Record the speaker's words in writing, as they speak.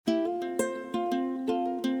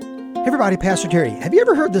Everybody, Pastor Terry, have you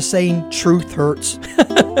ever heard the saying, truth hurts?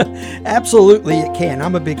 Absolutely it can.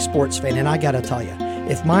 I'm a big sports fan, and I got to tell you,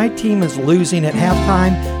 if my team is losing at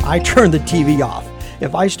halftime, I turn the TV off.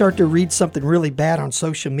 If I start to read something really bad on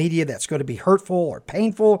social media that's going to be hurtful or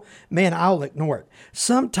painful, man, I'll ignore it.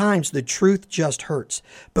 Sometimes the truth just hurts.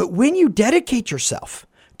 But when you dedicate yourself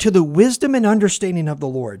to the wisdom and understanding of the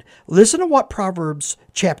Lord, listen to what Proverbs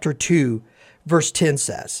chapter 2, verse 10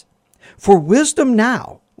 says. For wisdom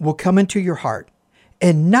now will come into your heart,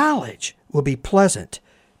 and knowledge will be pleasant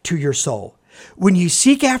to your soul. When you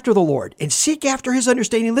seek after the Lord and seek after His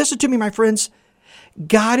understanding, listen to me, my friends,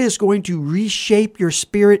 God is going to reshape your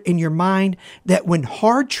spirit and your mind that when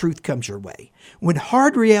hard truth comes your way, when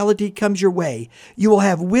hard reality comes your way, you will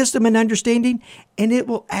have wisdom and understanding, and it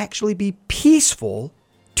will actually be peaceful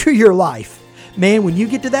to your life. Man, when you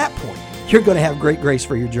get to that point, you're going to have great grace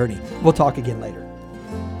for your journey. We'll talk again later.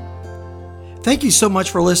 Thank you so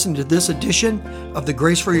much for listening to this edition of the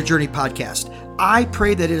Grace for Your Journey podcast. I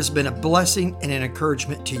pray that it has been a blessing and an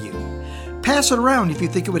encouragement to you. Pass it around if you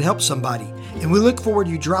think it would help somebody. And we look forward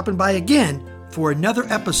to you dropping by again for another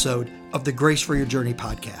episode of the Grace for Your Journey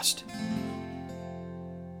podcast.